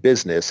and do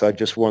business. I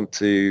just want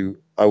to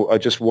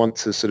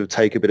sort of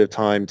take a bit of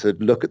time to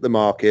look at the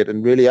market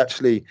and really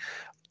actually,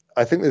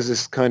 I think there's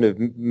this kind of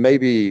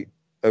maybe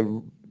a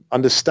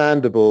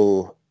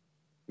understandable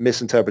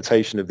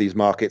misinterpretation of these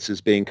markets as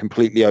being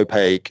completely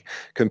opaque,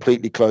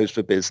 completely closed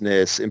for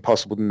business,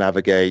 impossible to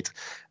navigate.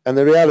 And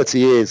the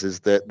reality is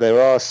that there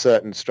are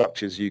certain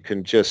structures you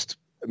can just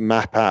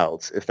map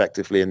out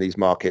effectively in these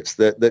markets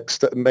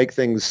that make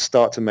things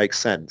start to make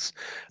sense.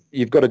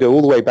 you've got to go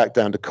all the way back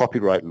down to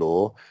copyright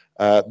law,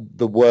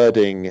 the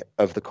wording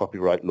of the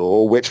copyright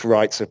law, which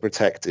rights are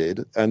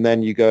protected, and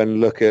then you go and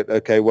look at,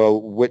 okay,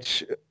 well,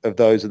 which of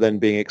those are then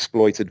being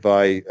exploited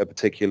by a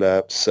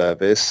particular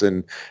service,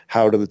 and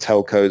how do the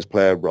telcos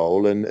play a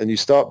role, and you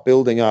start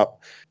building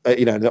up,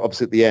 and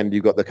obviously at the end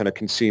you've got the kind of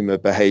consumer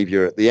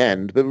behavior at the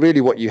end, but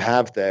really what you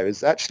have there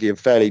is actually a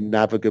fairly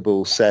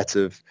navigable set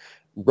of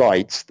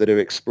rights that are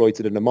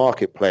exploited in a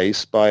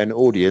marketplace by an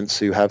audience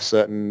who have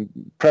certain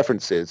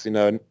preferences,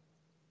 and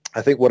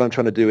I think what I'm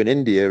trying to do in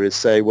India is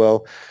say,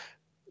 well,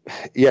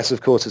 yes,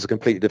 of course, it's a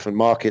completely different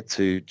market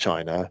to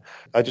China.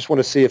 I just want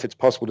to see if it's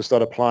possible to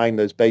start applying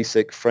those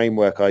basic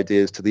framework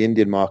ideas to the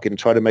Indian market and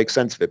try to make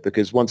sense of it.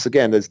 Because once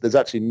again, there's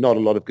actually not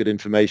a lot of good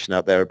information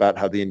out there about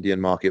how the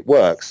Indian market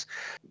works.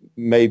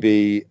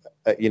 Maybe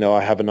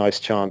I have a nice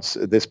chance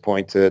at this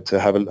point to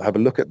have a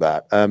look at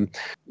that.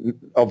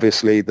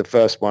 Obviously, the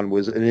first one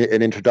was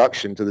an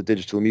introduction to the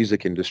digital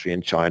music industry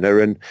in China,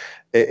 and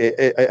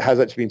it has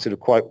actually been sort of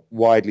quite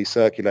widely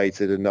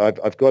circulated. And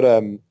I've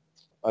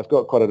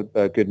got quite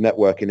a good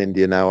network in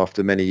India now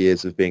after many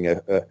years of being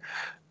a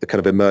kind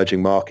of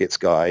emerging markets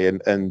guy,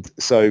 and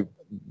so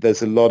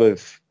there's a lot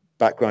of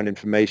background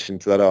information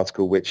to that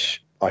article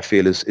which I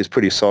feel is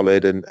pretty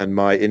solid, and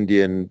my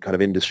Indian kind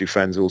of industry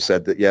friends all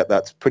said that, yeah,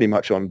 that's pretty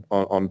much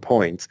on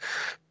point.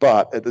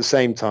 But at the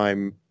same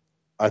time,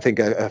 I think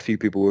a few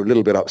people were a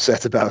little bit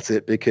upset about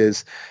it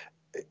because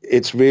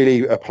it's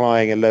really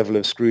applying a level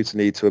of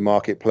scrutiny to a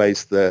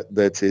marketplace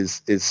that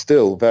is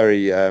still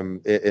very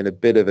in a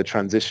bit of a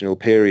transitional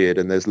period,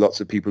 and there's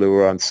lots of people who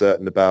are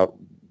uncertain about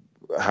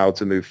how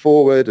to move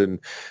forward, and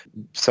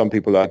some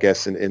people, I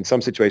guess, in some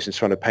situations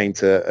trying to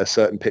paint a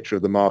certain picture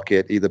of the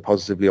market, either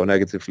positively or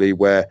negatively,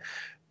 where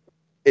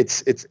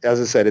it's as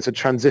I said, it's a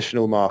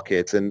transitional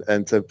market,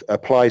 and to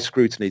apply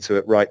scrutiny to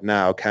it right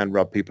now can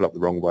rub people up the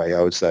wrong way,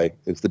 I would say.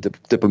 It's the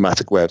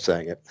diplomatic way of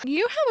saying it.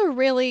 You have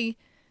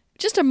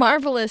just a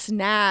marvelous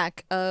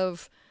knack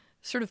of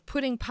sort of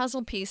putting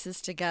puzzle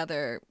pieces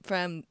together,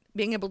 from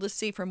being able to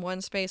see from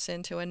one space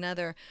into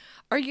another.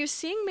 Are you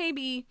seeing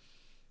maybe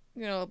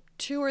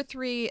 2 or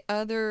 3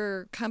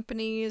 other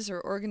companies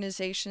or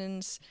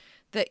organizations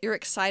that you're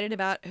excited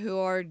about who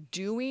are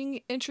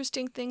doing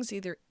interesting things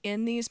either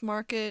in these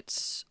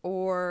markets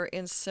or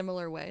in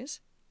similar ways?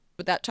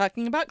 Without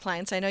talking about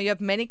clients, I know you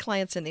have many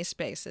clients in these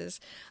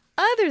spaces.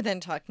 Other than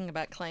talking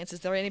about clients,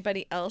 is there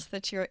anybody else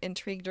that you're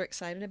intrigued or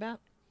excited about?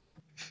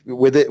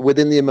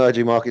 Within the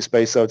emerging market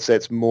space, I would say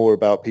it's more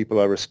about people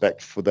I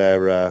respect for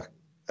their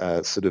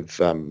sort of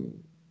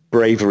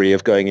bravery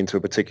of going into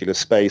a particular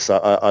space.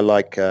 I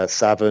like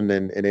Saavn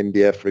in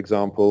India, for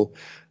example,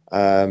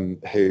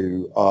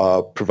 who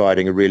are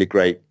providing a really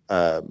great.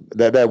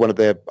 They're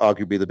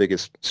arguably the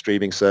biggest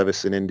streaming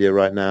service in India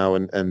right now,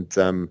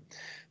 and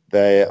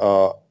they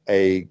are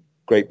a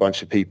great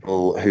bunch of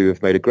people who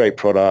have made a great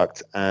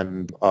product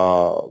and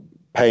are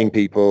paying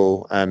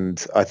people.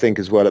 And I think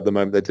as well at the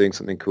moment they're doing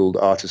something called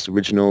Artist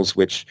Originals,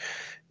 which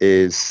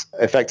is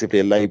effectively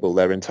a label,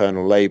 their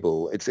internal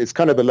label. It's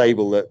kind of the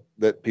label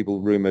that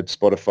people rumored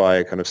Spotify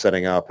are kind of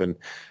setting up,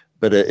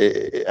 but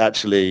it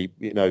actually,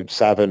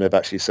 Saavn have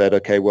actually said,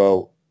 okay,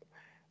 well,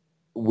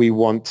 we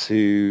want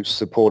to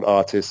support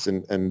artists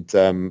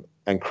and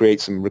create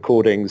some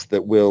recordings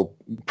that will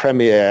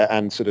premiere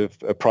and sort of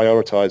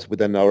prioritize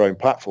within our own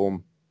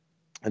platform,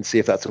 and see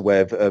if that's a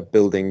way of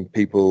building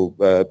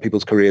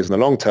people's careers in the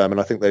long term. And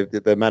I think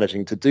they're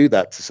managing to do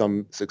that to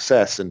some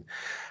success. And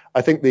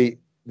I think the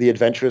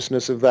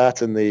adventurousness of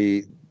that and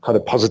the kind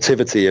of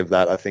positivity of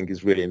that, I think,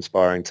 is really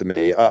inspiring to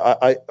me.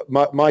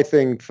 My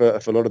thing for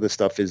a lot of this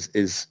stuff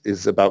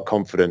is about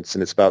confidence,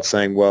 and it's about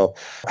saying, well,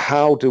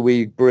 how do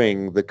we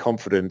bring the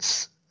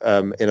confidence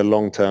in a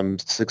long-term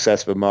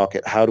success of a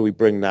market? How do we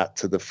bring that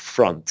to the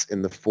front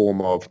in the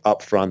form of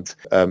upfront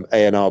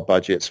A&R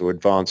budgets or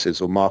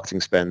advances or marketing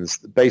spends,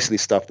 basically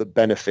stuff that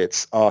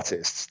benefits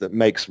artists, that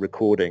makes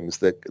recordings,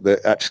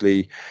 that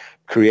actually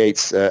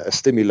creates,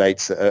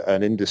 stimulates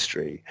an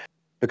industry?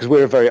 Because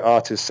we're a very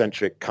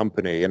artist-centric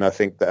company, and I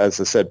think that, as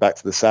I said, back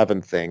to the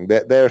Saavn thing,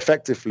 they're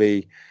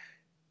effectively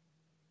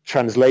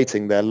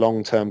translating their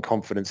long-term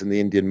confidence in the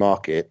Indian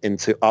market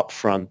into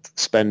upfront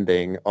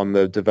spending on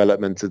the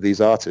development of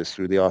these artists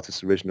through the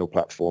Artist Original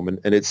platform, and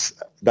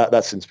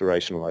that's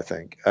inspirational, I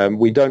think.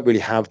 We don't really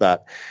have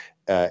that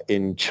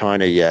in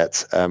China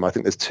yet. I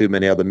think there's too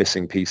many other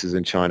missing pieces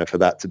in China for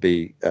that to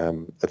be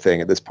a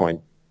thing at this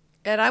point.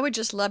 And I would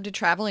just love to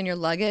travel in your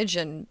luggage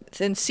and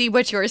see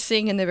what you're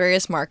seeing in the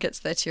various markets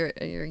that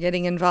you're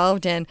getting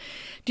involved in.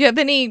 Do you have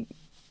any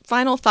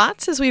final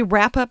thoughts as we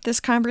wrap up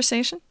this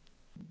conversation?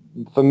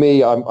 For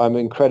me, I'm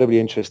incredibly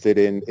interested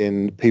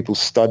in people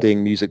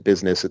studying music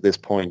business at this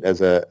point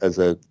as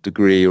a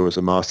degree or as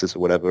a master's or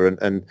whatever.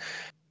 And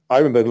I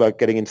remember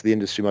getting into the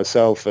industry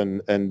myself,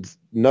 and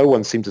no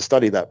one seemed to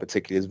study that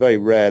particularly. It's very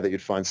rare that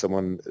you'd find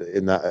someone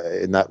in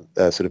that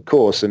sort of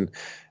course. And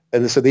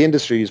so the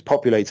industry is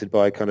populated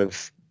by kind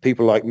of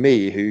people like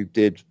me who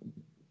did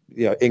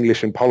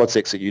English and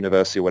politics at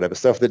university or whatever,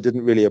 stuff that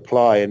didn't really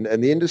apply. And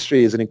the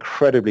industry is an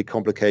incredibly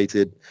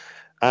complicated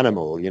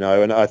animal,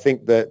 and I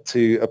think that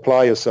to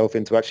apply yourself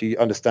into actually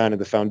understanding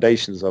the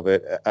foundations of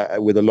it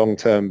with a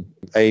long-term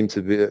aim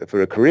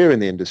for a career in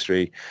the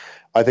industry,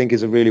 I think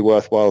is a really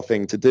worthwhile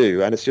thing to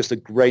do. And it's just a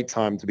great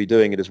time to be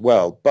doing it as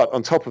well. But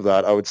on top of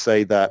that, I would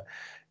say that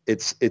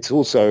it's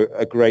also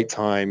a great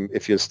time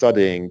if you're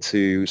studying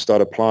to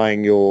start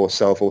applying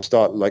yourself or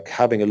start like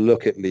having a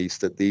look at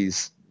least at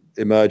these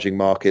emerging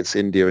markets,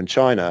 India and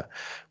China,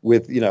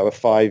 with a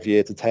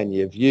 5-year to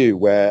 10-year view,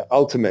 where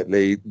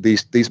ultimately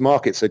these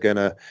markets are going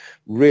to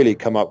really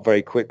come up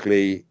very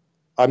quickly.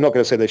 I'm not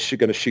going to say they're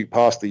going to shoot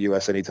past the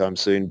US anytime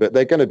soon, but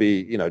they're going to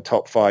be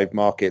top 5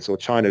 markets, or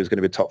China is going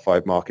to be a top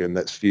 5 market in the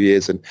next few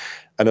years, and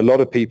a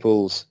lot of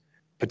people's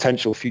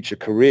potential future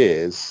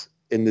careers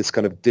in this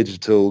kind of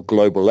digital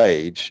global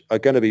age are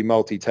going to be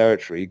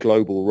multi-territory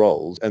global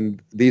roles,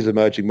 and these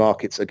emerging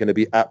markets are going to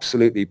be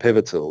absolutely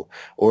pivotal,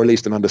 or at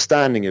least an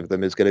understanding of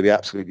them is going to be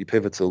absolutely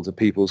pivotal to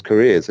people's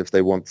careers if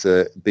they want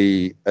to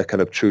be a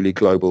kind of truly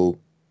global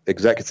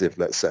executive,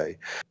 let's say.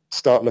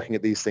 Start looking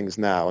at these things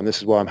now, and this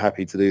is why I'm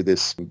happy to do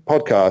this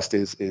podcast,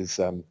 is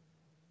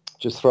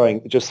just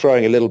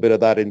throwing a little bit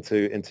of that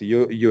into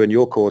you and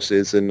your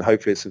courses, and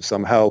hopefully it's of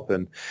some help,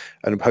 and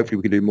hopefully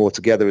we can do more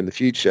together in the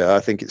future.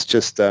 I think it's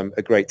just a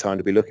great time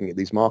to be looking at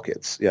these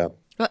markets. Yeah.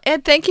 Well,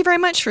 Ed, thank you very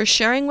much for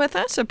sharing with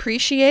us.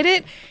 Appreciate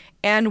it.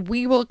 And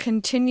we will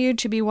continue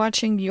to be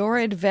watching your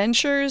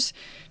adventures,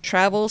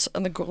 travels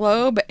on the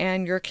globe,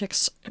 and your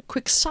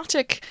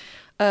quixotic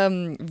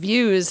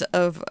views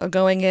of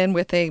going in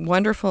with a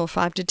wonderful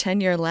 5 to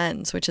 10 year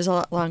lens, which is a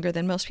lot longer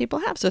than most people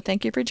have. So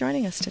thank you for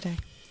joining us today.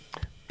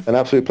 An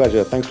absolute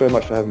pleasure. Thanks very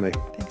much for having me.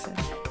 Thanks,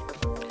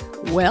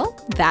 Ed. Well,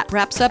 that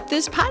wraps up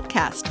this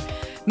podcast.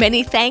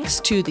 Many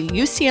thanks to the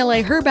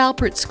UCLA Herb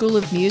Alpert School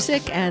of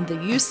Music and the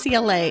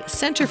UCLA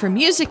Center for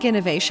Music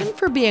Innovation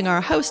for being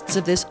our hosts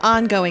of this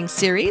ongoing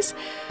series.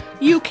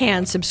 You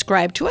can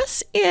subscribe to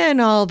us in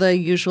all the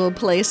usual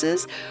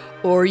places,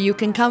 or you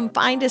can come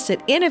find us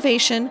at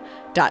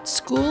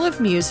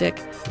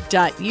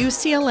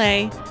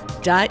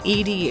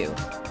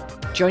innovation.schoolofmusic.ucla.edu.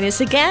 Join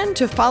us again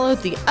to follow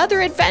the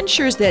other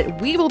adventures that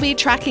we will be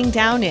tracking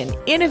down in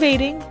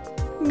innovating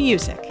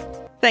music.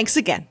 Thanks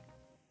again.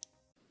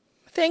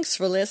 Thanks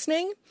for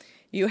listening.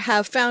 You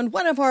have found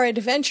one of our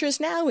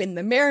adventures now in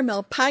the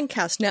Merrimel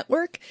Podcast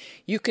Network.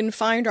 You can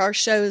find our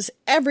shows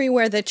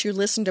everywhere that you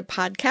listen to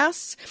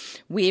podcasts.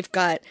 We've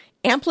got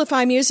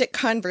Amplify Music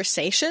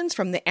Conversations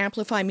from the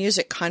Amplify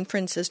Music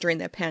conferences during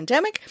the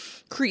pandemic,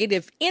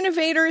 Creative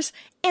Innovators,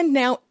 and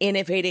now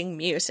Innovating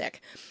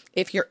Music.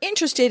 If you're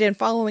interested in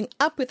following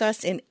up with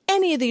us in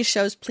any of these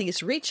shows,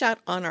 please reach out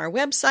on our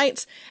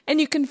websites,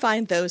 and you can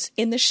find those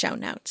in the show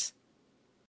notes.